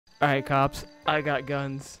Alright, cops. I got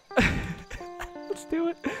guns. Let's do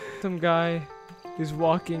it. Some guy is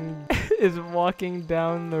walking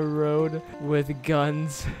down the road with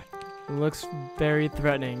guns. Looks very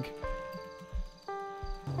threatening.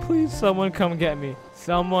 Please, someone come get me.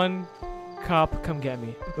 Someone, cop, come get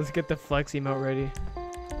me. Let's get the flex emote ready.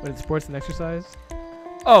 What is sports and exercise?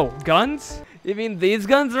 Oh, guns? You mean these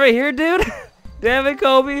guns right here, dude? Damn it,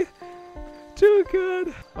 Kobe. Too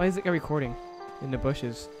good. Why is it recording in the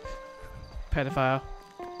bushes? Pedophile.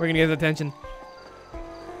 We're gonna get his attention.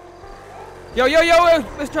 Yo,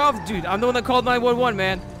 Mr. Officer, dude, I'm the one that called 911,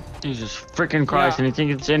 man. Jesus freaking Christ! And you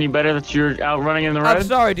think it's any better that you're out running in the road? I'm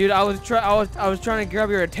sorry, dude. I was trying to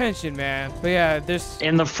grab your attention, man. But yeah, there's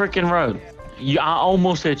in the freaking road. I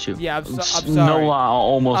almost hit you. Yeah, I'm sorry. No lie, I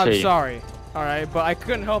almost hit you. I'm sorry. All right, but I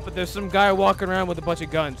couldn't help it. There's some guy walking around with a bunch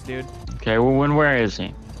of guns, dude. Okay, well, where is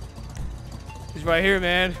he? He's right here,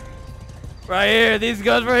 man. Right here. These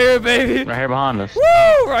guns right here, baby. Right here behind us.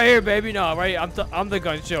 Woo! Right here, baby. No, right. I'm the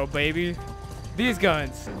gun show, baby. These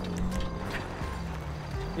guns.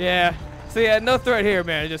 Yeah. So yeah, no threat here,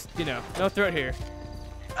 man. Just, you know, no threat here.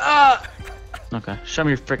 Okay, show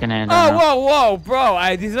me your freaking hand. Oh, whoa,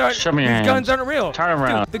 bro. These guns aren't real. Turn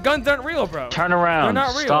around. Dude, the guns aren't real, bro. Turn around. They're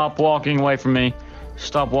not real. Stop walking away from me.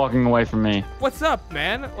 Stop walking away from me. What's up,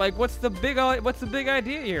 man? Like, what's the big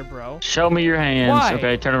idea here, bro? Show me your hands. Why?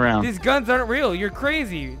 Okay, turn around. These guns aren't real. You're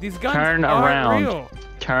crazy. These guns aren't real.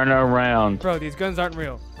 Turn around. Bro, these guns aren't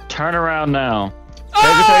real. Turn around now.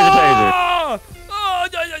 Taser.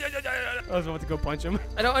 I was about to go punch him.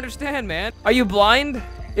 I don't understand, man. Are you blind?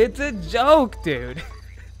 It's a joke, dude.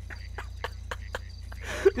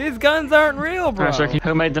 These guns aren't real, bro. Alright, sir,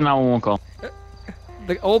 who made the 911 call?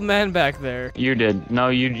 The old man back there. You did. No,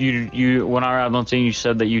 you. When I arrived on scene, you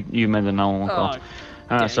said that you made the 911 call.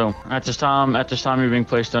 Alright, so at this time, you're being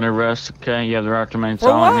placed under arrest. Okay, you have the right to remain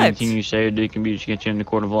silent. Anything you say or do can be used against you in the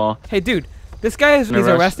court of law. Hey, dude, this guy is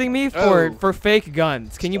arresting me for fake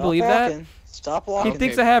guns. Can you believe that? Stop walking. He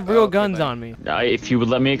thinks I have real guns on me. If you would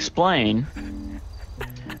let me explain,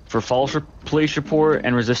 for false police report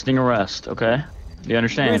and resisting arrest. Okay, do you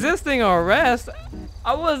understand? Resisting arrest?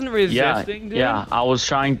 I wasn't resisting, dude. Yeah, I was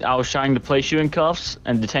trying to place you in cuffs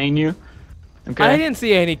and detain you. Okay. I didn't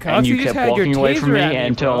see any cuffs. And you kept just had walking your away from me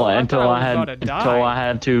taser until I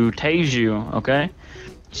had to tase you. Okay.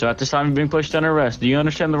 So at this time you're being placed under arrest. Do you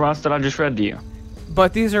understand the rights that I just read to you?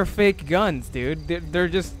 But these are fake guns, dude. They're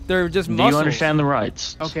just muscles. Do you understand the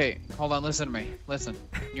rights? Okay, hold on, listen to me. Listen.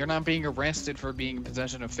 You're not being arrested for being in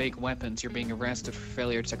possession of fake weapons. You're being arrested for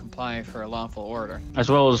failure to comply for a lawful order. As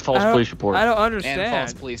well as false police report. I don't understand. And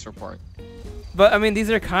false police report. But I mean, these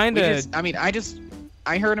are kind of.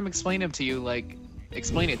 I heard him explain it to you like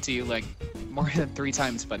more than 3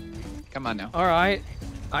 times. But come on now. All right.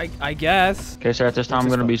 I guess. Okay, sir, at this time I'm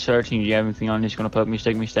going to be searching. Do you have anything on you that's going to poke me,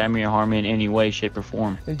 stick me, stab me, or harm me in any way, shape, or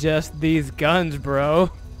form? Just these guns, bro.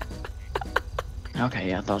 Okay,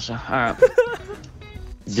 yeah, I thought so. Alright.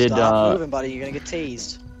 Stop moving, buddy. You're going to get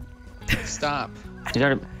tased. Stop. Stop. You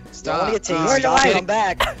want to get tased. Stop. Come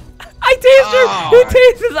back. I tased her! He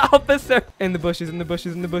tased his officer! In the bushes, in the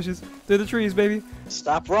bushes, in the bushes. Through the trees, baby.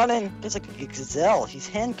 Stop running. It's like a gazelle. He's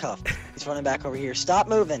handcuffed. He's running back over here. Stop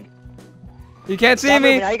moving. You can't see Stop me.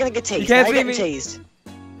 Moving. Now you're gonna get tased. You can't now see you're me. Tased.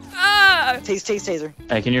 Ah! Taser.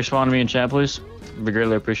 Hey, can you respond to me in chat, please? Be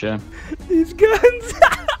greatly appreciated. These guns.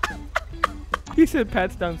 He said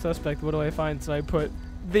Pat's down suspect. What do I find? So I put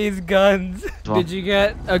these guns. Well, did you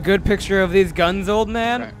get a good picture of these guns, old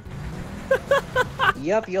man? Right.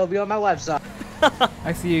 Yep, you'll be on my website.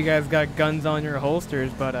 I see you guys got guns on your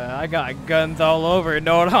holsters, but I got guns all over.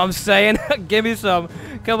 Know what I'm saying? Give me some.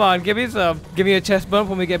 Come on, give me some. Give me a chest bump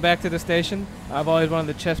when we get back to the station. I've always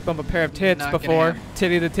wanted to chest bump a pair of tits before.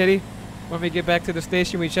 Titty to titty. When we get back to the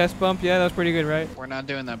station, we chest bump. Yeah, that was pretty good, right? We're not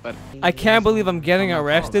doing that, but I can't believe I'm getting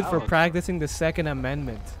arrested for practicing the Second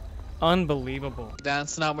Amendment. Unbelievable.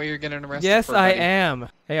 That's not what you're getting arrested yes, for. Yes, I am.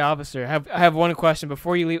 Hey, officer, I have one question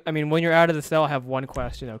before you leave. I mean, when you're out of the cell, I have one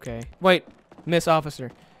question, okay? Wait, Miss Officer.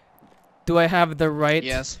 Do I have the right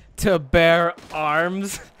to bear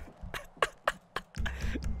arms?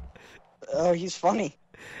 Oh, he's funny.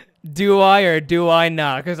 Do I or do I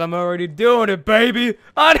not? Because I'm already doing it, baby.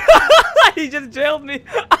 Oh, no! He just jailed me.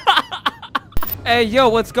 Hey, yo,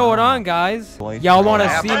 what's going on, guys? Y'all want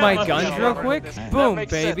to see my guns real quick? Boom,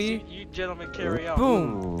 baby. You gentlemen carry on.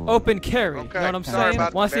 Boom. Open carry. Okay. You know what I'm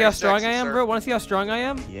saying? Want to see how strong I am, bro? Want to see how strong I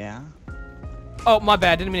am? Yeah. Oh, my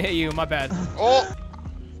bad. Didn't mean to hit you. My bad. Oh.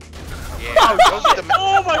 Yeah.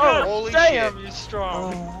 Oh my god. Holy damn, shit. You're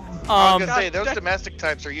strong. I was gonna say, those domestic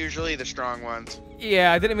types are usually the strong ones.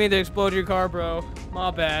 Yeah, I didn't mean to explode your car, bro.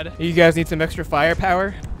 My bad. You guys need some extra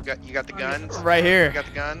firepower? You got the guns? Right here. You got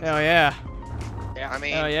the guns? Hell yeah. I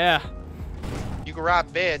mean, Hell yeah. you can ride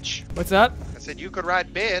bitch. What's up? I said you could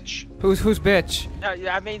ride bitch. Who's bitch? No,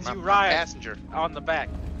 that means you My ride passenger. on the back.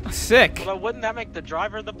 Sick. Well, wouldn't that make the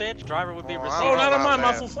driver the bitch? Driver would be Oh, I receiving. don't Oh, know not on my about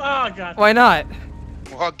that. muscles. Oh, God. Why not?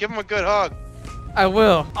 Well, give him a good hug. I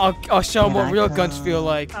will. I'll show them Can what I real come? guns feel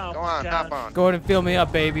like. Oh, Go on, God. hop on. Go ahead and fill me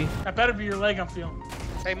up, baby. That better be your leg I'm feeling.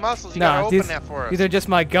 Hey, Muscles, you Nah, gotta open these, that for us. these are just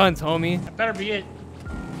my guns, homie. That better be it.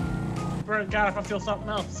 Swear to God, if I feel something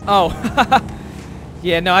else. Oh.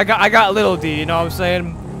 Yeah, no, I got little D, you know what I'm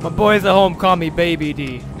saying? My boys at home call me Baby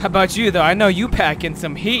D. How about you, though? I know you packing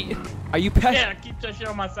some heat. Are you packing? Yeah, keep that shit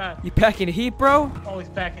on my side. You packing heat, bro? Always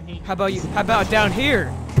packing heat. How about you? How about down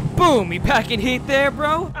here? Boom! You packing heat there,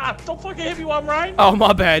 bro? Ah, don't fucking hit me while I'm riding. Oh,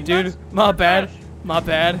 my bad, dude. My bad. My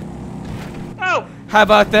bad. Oh! How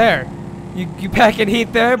about there? You packing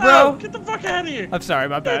heat there, Oh, bro? get the fuck out of here. I'm sorry,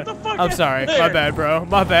 my bad. the fuck I'm out sorry, there. my bad, bro.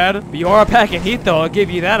 My bad. But you are packing heat, though. I'll give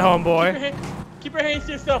you that, homeboy. Keep your hands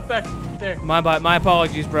to yourself back there. My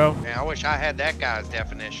apologies, bro. Man, I wish I had that guy's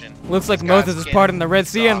definition. Looks like This guy's Moses is skin parting the Red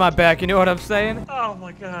Sea in my soft. back. You know what I'm saying? Oh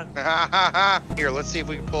my God. Here, let's see if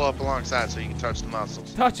we can pull up alongside so you can touch the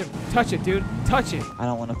muscles. Touch him. Touch it, dude. Touch it. I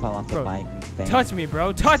don't want to fall off the Bro, bike. Thanks. Touch me, bro.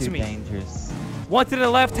 It's Touch too me. dangerous. Once in a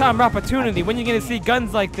lifetime opportunity. When you gonna see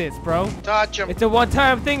guns like this, bro? Touch him. It's a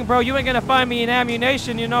one-time thing, bro. You ain't gonna find me in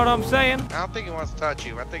ammunition. You know what I'm saying? I don't think he wants to touch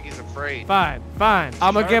you. I think he's afraid. Fine, fine.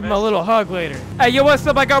 I'm gonna Sure, give him a man. little hug later. Hey, yo, what's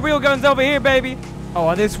up? I got real guns over here, baby. Oh,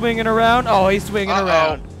 are they swinging around? Oh, he's swinging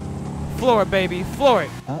around. Floor it, baby. Floor it.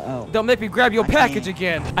 Uh-oh. Don't make me grab your I package can't.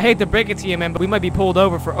 again. I hate to break it to you, man, but we might be pulled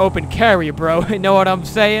over for open carry, bro. You know what I'm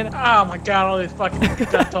saying? Oh my God, all this fucking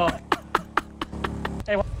gut talk.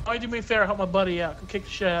 Hey, why don't you do me a favor, help my buddy out? Go kick the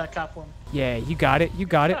shit out of that cop for me. Yeah, you got it. You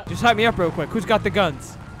got it. Just hype me up real quick. Who's got the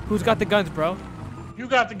guns? Who's got the guns, bro? You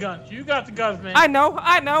got the guns. You got the guns, man. I know.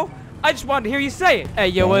 I just wanted to hear you say it. Hey,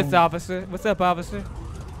 yo, what's up, officer? What's up, officer?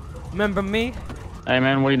 Remember me? Hey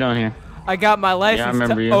man, what are you doing here? I got my license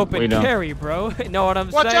remember to you. What open you doing? carry, bro. Know what I'm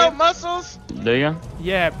Watch saying? out, Muscles! Do you?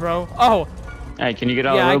 Yeah, bro. Oh, Hey, can you get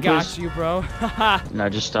out yeah, of I the road, got please? you, bro. Haha. No,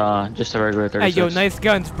 just a regular 36. Hey, yo, nice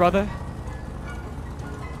guns, brother.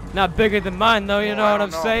 Not bigger than mine, though. You Oh, know I what don't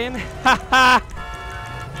I'm know. saying? Haha.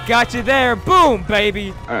 Got you there. Boom,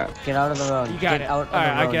 baby. All right, Get out of the road. You got Get it. out of All right,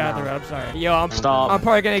 the I road get out of the now. road. I'm sorry. Yo, I'm stop. I'm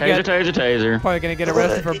probably gonna taser, get taser. probably gonna get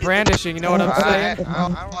arrested for brandishing. You know what I'm saying?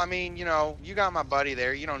 I mean, you know, you got my buddy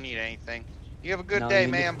there. You don't need anything. You have a good No, day, you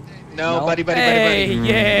ma'am. No, No. buddy, buddy, Hey, buddy, buddy.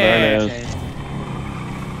 yeah. There it is.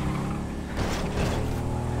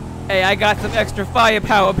 Hey, I got some extra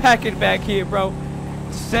firepower packing back here, bro.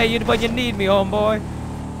 Say it when you need me, homeboy.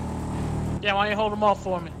 Yeah, why don't you hold them off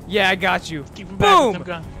for me? Yeah, I got you. Keep them back with them Boom!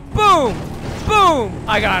 guns. Boom! Boom!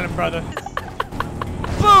 I got him, brother.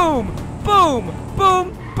 Boom! Boom!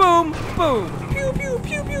 Boom! Boom! Boom! Pew pew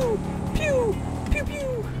pew pew! Pew! Pew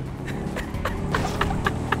pew!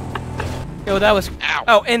 Yo, that was. Ow.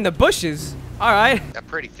 Oh, in the bushes. All right. That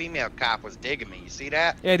pretty female cop was digging me. You see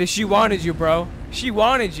that? Yeah, she wanted you, bro. She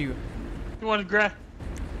wanted you. You want to grab?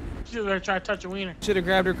 She's gonna try to touch a wiener. Should have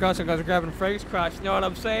grabbed her crotch like I was grabbing Frank's crotch. You know what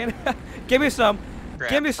I'm saying? Give me some.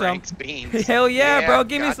 Grab Give me some. Frank's beans. Hell yeah, bro.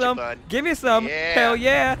 Give me gotcha, some. bud. Give me some. Yeah. Hell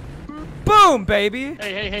yeah. Boom, baby.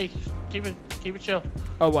 Hey, keep it chill.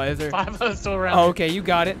 Oh, what is there? 5 of us still around. Oh, okay, you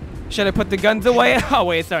got it. Should I put the guns away? Oh,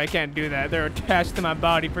 wait, sorry, I can't do that. They're attached to my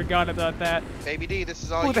body. Forgot about that. Baby D, this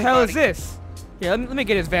is all Who you, the hell is buddy. this? Here, let me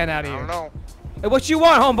get his van out I of don't here. know. Hey, what you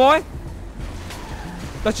want, homeboy?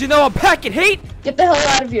 Don't you know I'm packing heat? Get the hell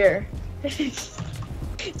out of here.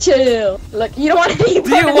 Chill. Look, you don't want any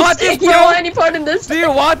part you in want this. this, You bro? don't want any part in this. Do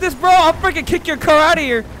you want this, bro? I'll freaking kick your car out of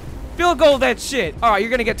here. Field goal that shit. All right,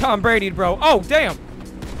 you're gonna get Tom Brady'd, bro. Oh, damn.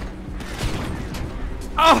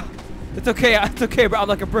 Oh, it's okay. It's okay, bro. I'm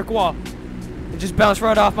like a brick wall. It just bounced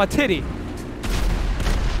right off my titty.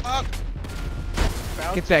 Fuck,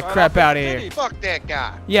 Get that crap out of here. fuck that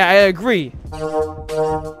guy. Yeah, I agree.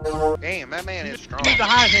 Damn, that man is strong. We need to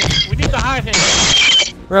hide him. We need to hide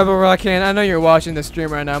him. Rebel Rockin, I know you're watching the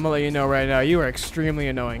stream right now. I'm gonna let you know right now. You are extremely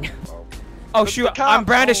annoying. Oh shoot, I'm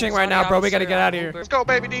brandishing right now, bro. We gotta get out of here. Let's go,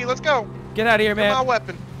 baby D. Let's go. Get out of here, Get my man.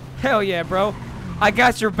 weapon. Hell yeah, bro. I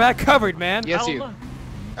got your back covered, man. Yes, Hold you. on.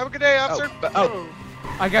 Have a good day, officer. Oh,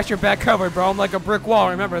 I got your back covered, bro. I'm like a brick wall.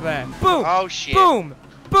 Remember that. Boom. Oh, shit. Boom.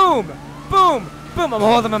 Boom. Boom. Boom. I'm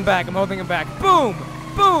holding him back. I'm holding him back. Boom.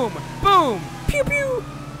 Boom. Boom. Pew pew.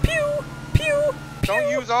 Pew. Pew. Don't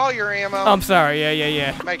use all your ammo. I'm sorry.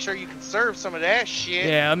 Yeah. Make sure you conserve some of that shit.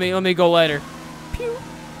 Yeah. Let me go later. Pew.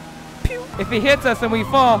 Pew. If he hits us and we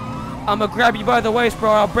fall, I'm gonna grab you by the waist,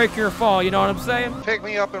 bro. I'll break your fall. You know what I'm saying? Pick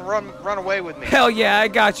me up and run away with me. Hell yeah, I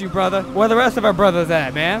got you, brother. Where the rest of our brothers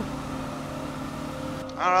at, man?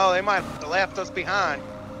 I don't know. They might have left us behind.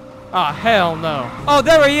 Oh, hell no. Oh,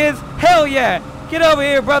 there he is. Hell yeah. Get over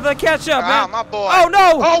here, brother. Catch up, man. Ah, my boy. Oh,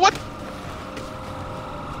 no. Oh, what?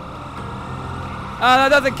 That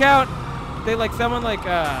doesn't count. They like someone like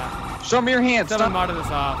Show me your hands. someone Stop. modded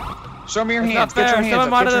us off. Show me your It's hands. not Get fair. your hands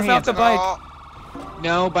Someone up. Get modded your us hands off the up. bike.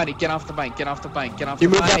 No, buddy, get off the bike. Get off the bike. Get off the You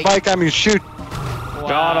bike. move that bike, I'm gonna shoot. Wow.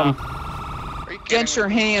 Got him. Are you kidding Get your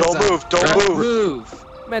me? hands up. Don't move, don't move.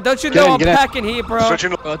 Man, don't you Get know in, I'm get in. packing heat, bro?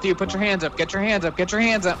 Switching. Both of you, put your hands up. Get your hands up. Get your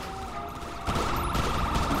hands up.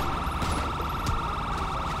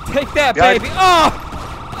 Take that, Yeah, baby.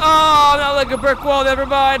 Oh! Oh, not like a brick wall, never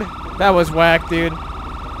mind. That was whack, dude.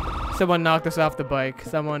 Someone knocked us off the bike.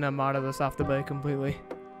 Someone modded us off the bike completely.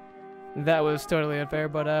 That was totally unfair,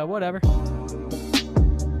 but whatever.